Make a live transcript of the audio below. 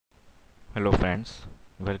Hello friends,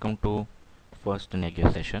 welcome to first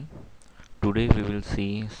Nagios session. Today we will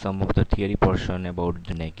see some of the theory portion about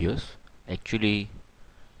the Nagios. Actually,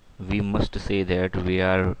 we must say that we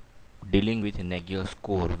are dealing with Nagios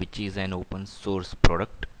Core, which is an open source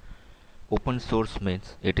product. Open source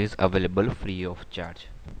means it is available free of charge.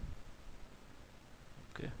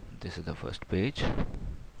 Okay, this is the first page.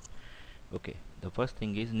 Okay, the first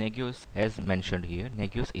thing is Nagios, as mentioned here.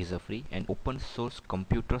 Nagios is a free and open source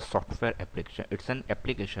computer software application. It's an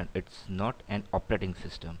application, it's not an operating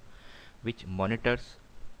system, which monitors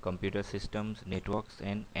computer systems, networks,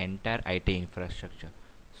 and entire IT infrastructure.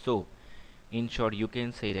 So, in short, you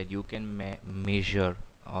can say that you can measure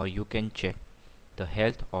or you can check the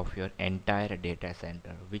health of your entire data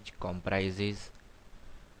center, which comprises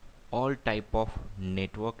all type of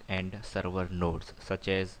network and server nodes such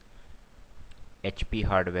as HP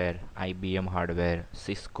hardware, IBM hardware,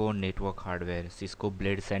 Cisco network hardware, Cisco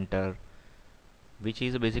Blade Center, which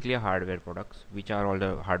is basically a hardware products, which are all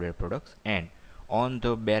the hardware products. And on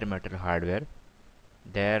the bare metal hardware,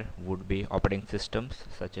 there would be operating systems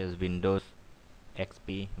such as Windows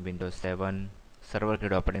XP, Windows 7, server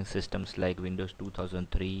grade operating systems like Windows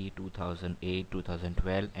 2003, 2008,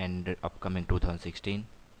 2012, and upcoming 2016.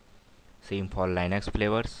 Same for Linux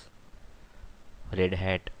flavors, Red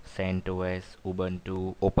Hat, CentOS,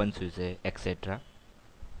 Ubuntu, OpenSUSE, etc.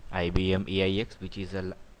 IBM AIX, which is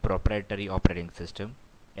a proprietary operating system.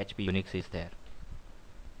 HP Unix is there.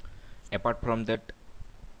 Apart from that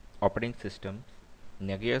operating system,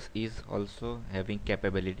 Nagios is also having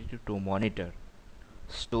capability to monitor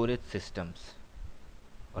storage systems.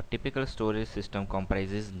 A typical storage system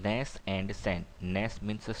comprises NAS and SAN. NAS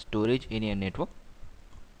means a storage in a network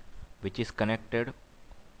which is connected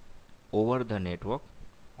over the network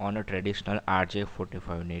on a traditional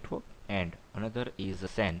RJ45 network, and another is a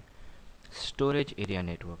SAN, storage area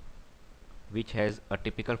network, which has a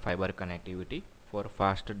typical fiber connectivity for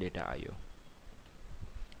faster data I/O.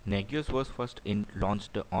 Nagios was first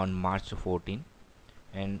launched on March 14,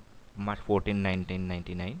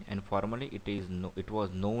 1999, and formally it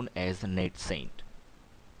was known as NetSaint.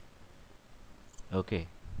 Okay,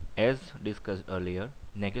 as discussed earlier,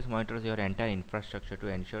 Nagios monitors your entire infrastructure to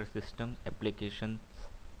ensure systems, applications,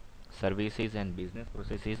 services, and business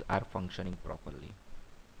processes are functioning properly.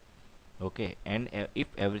 Okay, and if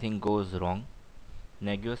everything goes wrong,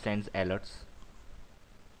 Nagios sends alerts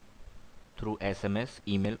through SMS,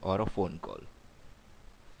 email, or a phone call.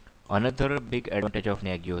 Another big advantage of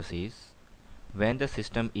Nagios is when the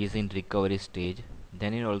system is in recovery stage,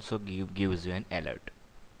 then it also gives you an alert.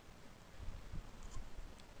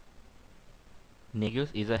 Nagios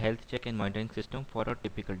is a health check and monitoring system for a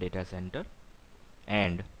typical data center,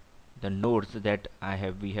 and the nodes that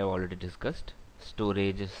we have already discussed: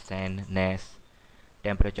 storage, SAN, NAS,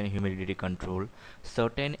 temperature and humidity control,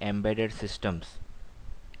 certain embedded systems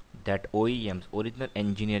that OEMs, original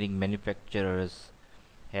engineering manufacturers,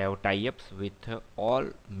 have tie-ups with all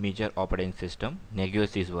major operating system.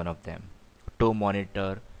 Nagios is one of them, to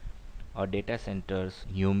monitor a data center's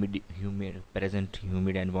present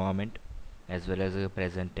humid environment as well as a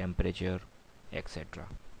present temperature, etc.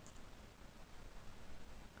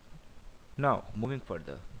 Now moving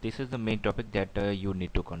further, this is the main topic that you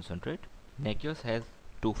need to concentrate. Nagios has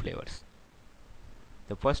two flavors.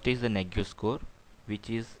 The first is the Nagios Core, which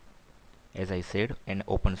is, as I said, an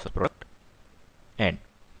open source product, and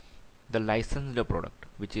the licensed product,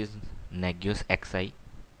 which is Nagios XI,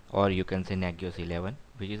 or you can say Nagios 11,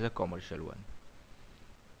 which is a commercial one.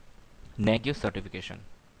 Nagios certification.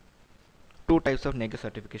 Two types of Nagios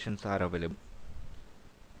certifications are available: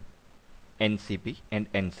 NCP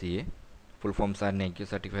and NCA. Full forms are Nagios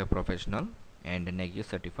Certified Professional and Nagios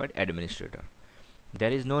Certified Administrator.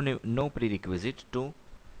 There is no prerequisite to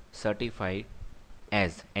certify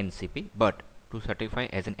as NCP, but to certify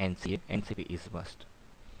as an NCA, NCP is must.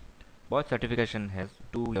 Both certification has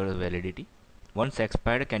 2 years validity. Once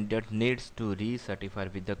expired, candidate needs to recertify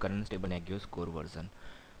with the current stable Nagios core version.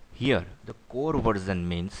 Here, the core version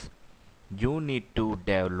means you need to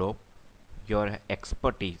develop your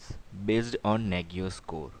expertise based on Nagios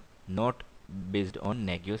core, not based on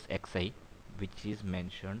Nagios XI, which is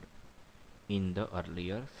mentioned in the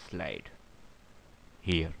earlier slide.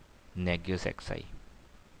 Here, Nagios XI.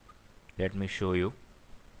 Let me show you.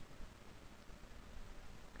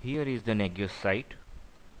 Here is the Nagios site,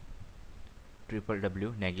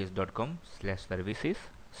 www.nagios.com/services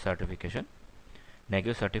certification,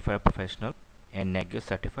 Nagios Certified Professional and Nagios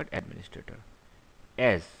Certified Administrator.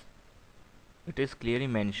 As it is clearly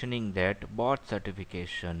mentioning that both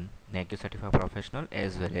certification, Nagios Certified Professional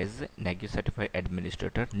as well as Nagios Certified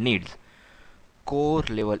Administrator, needs core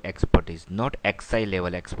level expertise, not XI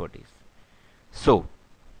level expertise. So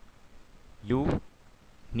you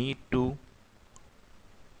need to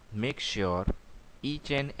make sure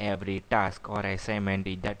each and every task or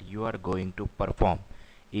assignment that you are going to perform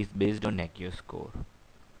is based on Nagios core.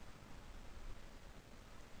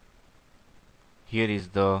 Here is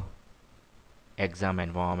the exam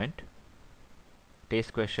environment.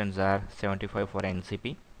 Test questions are 75 for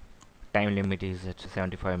NCP. Time limit is at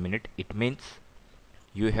 75 minutes. It means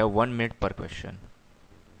you have 1 minute per question.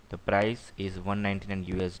 The price is 199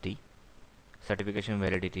 USD. Certification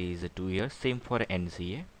validity is 2 years. Same for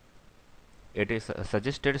NCA. It is a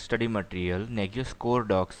suggested study material, Nagios core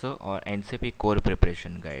docs or NCP core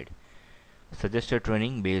preparation guide. Suggested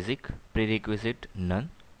training basic, prerequisite none.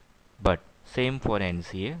 But same for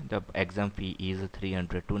NCA. The exam fee is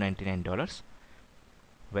 $299.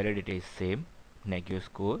 Validity is same,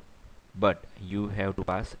 Nagios core, but you have to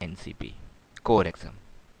pass NCP core exam.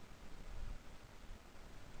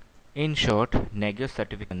 In short, Nagios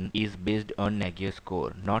certification is based on Nagios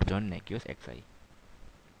core, not on Nagios XI.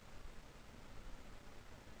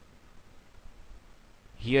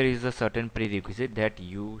 Here is a certain prerequisite that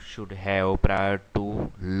you should have prior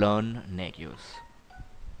to learn Nagios.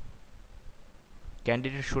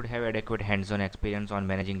 Candidates should have adequate hands-on experience on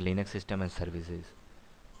managing Linux system and services.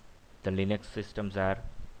 The Linux systems are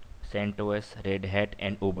CentOS, Red Hat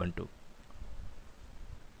and Ubuntu.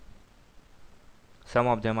 Some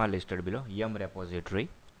of them are listed below. Yum repository,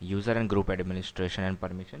 user and group administration and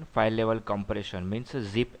permission, file level compression means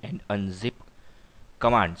zip and unzip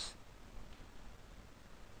commands.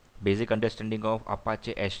 Basic understanding of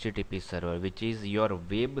Apache HTTP server, which is your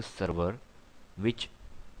web server which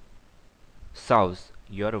serves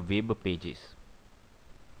your web pages.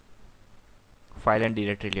 File and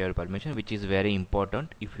directory level permission, which is very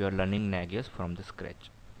important if you are learning Nagios from the scratch.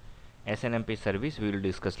 SNMP service we will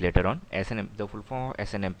discuss later on. The full form of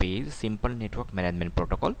SNMP is Simple Network Management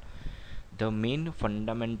Protocol. The main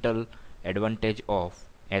fundamental advantage of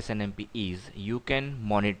SNMP is you can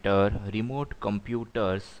monitor remote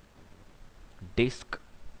computers, disk,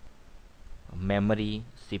 memory,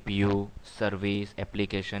 CPU, service,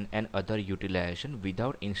 application and other utilization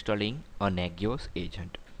without installing a Nagios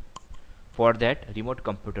agent. For that, remote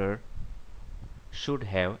computer should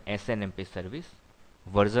have SNMP service.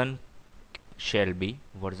 Version shall be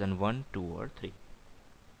version 1, 2 or 3.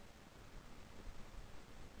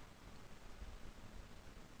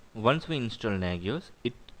 Once we install Nagios,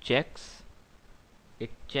 it checks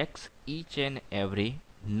each and every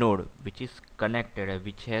node which is connected,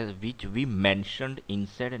 which we mentioned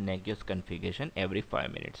inside Nagios configuration every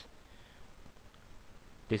 5 minutes.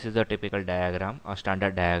 This is a typical diagram, a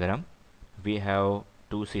standard diagram. We have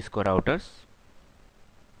 2 Cisco routers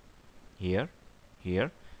here,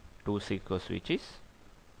 2 Cisco switches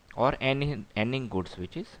or any good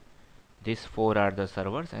switches. These 4 are the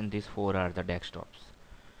servers and these 4 are the desktops.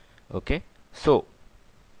 Okay, so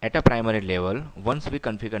at a primary level, once we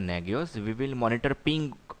configure Nagios, we will monitor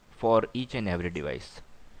ping for each and every device,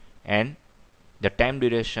 and the time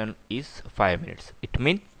duration is 5 minutes. It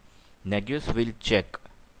means Nagios will check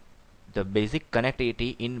the basic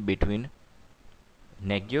connectivity in between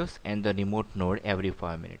Nagios and the remote node every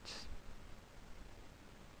 5 minutes.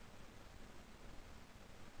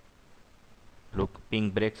 Look, ping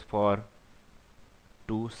breaks for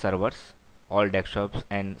 2 servers. All desktops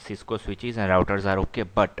and Cisco switches and routers are okay,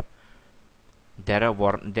 but there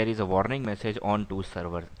is a warning message on 2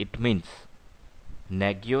 servers. It means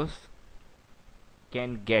Nagios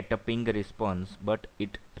can get a ping response, but the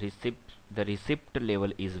receipt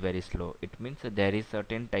level is very slow. It means there is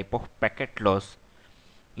certain type of packet loss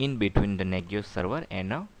in between the Nagios server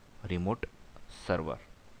and a remote server.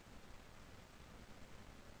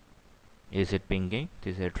 Is it pinging?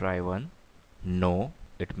 This is a try 1. No.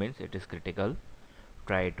 It means it is critical.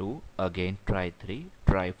 Try 2, again try 3,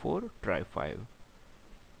 try 4, try 5.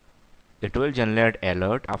 It will generate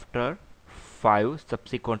alert after 5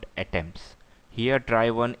 subsequent attempts. Here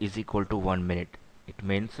try 1 is equal to 1 minute. It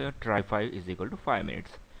means try 5 is equal to 5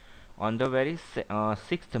 minutes. On the very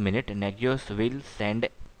 6th minute, Nagios will send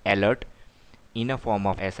alert in a form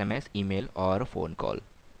of SMS, email or phone call.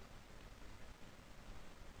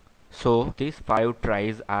 So these 5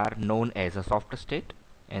 tries are known as a soft state,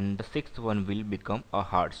 and the 6th one will become a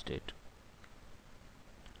hard state.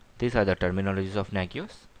 These are the terminologies of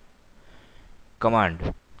Nagios.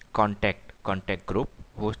 Command, contact group,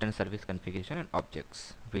 host and service configuration and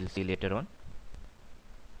objects. We'll see later on.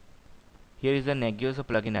 Here is the Nagios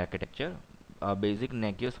plugin architecture, a basic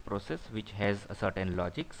Nagios process which has a certain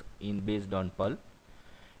logics based on Perl,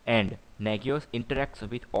 and Nagios interacts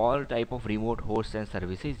with all type of remote hosts and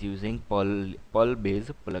services using Perl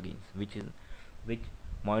based plugins, which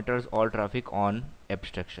monitors all traffic on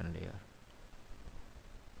abstraction layer.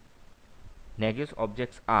 Nagios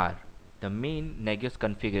objects are the main Nagios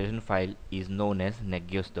configuration file is known as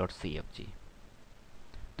nagios.cfg.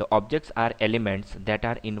 The objects are elements that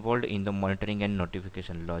are involved in the monitoring and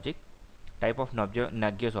notification logic. Type of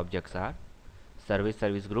Nagios objects are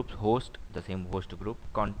service groups, host the same host group,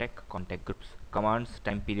 contact groups, commands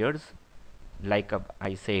time periods like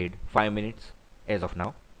I said 5 minutes as of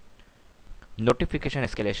now, notification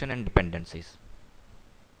escalation and dependencies.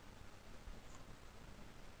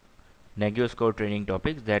 Nagios core training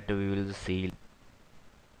topics that we will see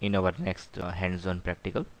in our next hands-on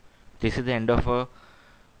practical. This is the end of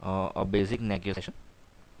a basic Nagios session.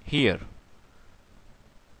 Here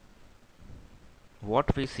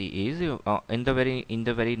what we see is in the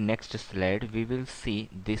very next slide we will see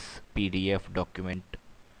this PDF document.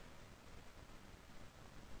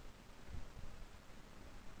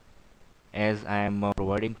 As I am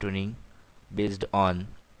providing training based on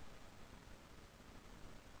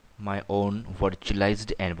my own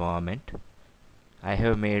virtualized environment, I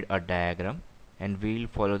have made a diagram and we'll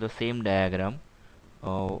follow the same diagram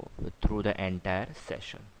through the entire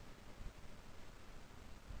session.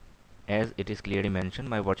 As it is clearly mentioned,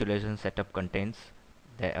 my virtualization setup contains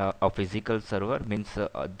a physical server, means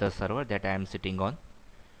the server that I am sitting on.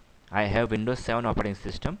 I have Windows 7 operating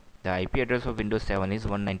system. The IP address of Windows 7 is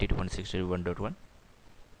 192.168.1.1.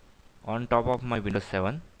 On top of my Windows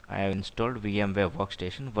 7, I have installed VMware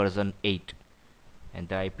Workstation version 8 and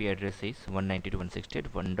the IP address is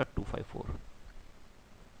 192.168.1.254.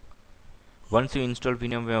 Once you install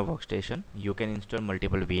VMware Workstation, you can install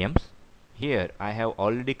multiple VMs. Here I have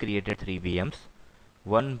already created 3 VMs.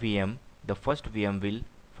 One VM, the first VM will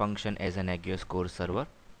function as a Nagios core server.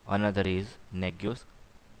 Another is Nagios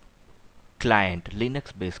client,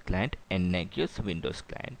 Linux based client, and Nagios Windows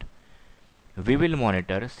client. We will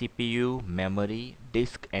monitor CPU, memory,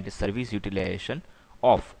 disk and service utilization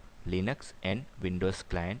of Linux and Windows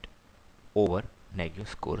client over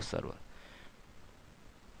Nagios core server.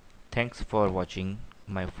 Thanks for watching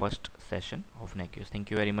my first session of Nagios. Thank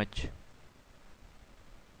you very much.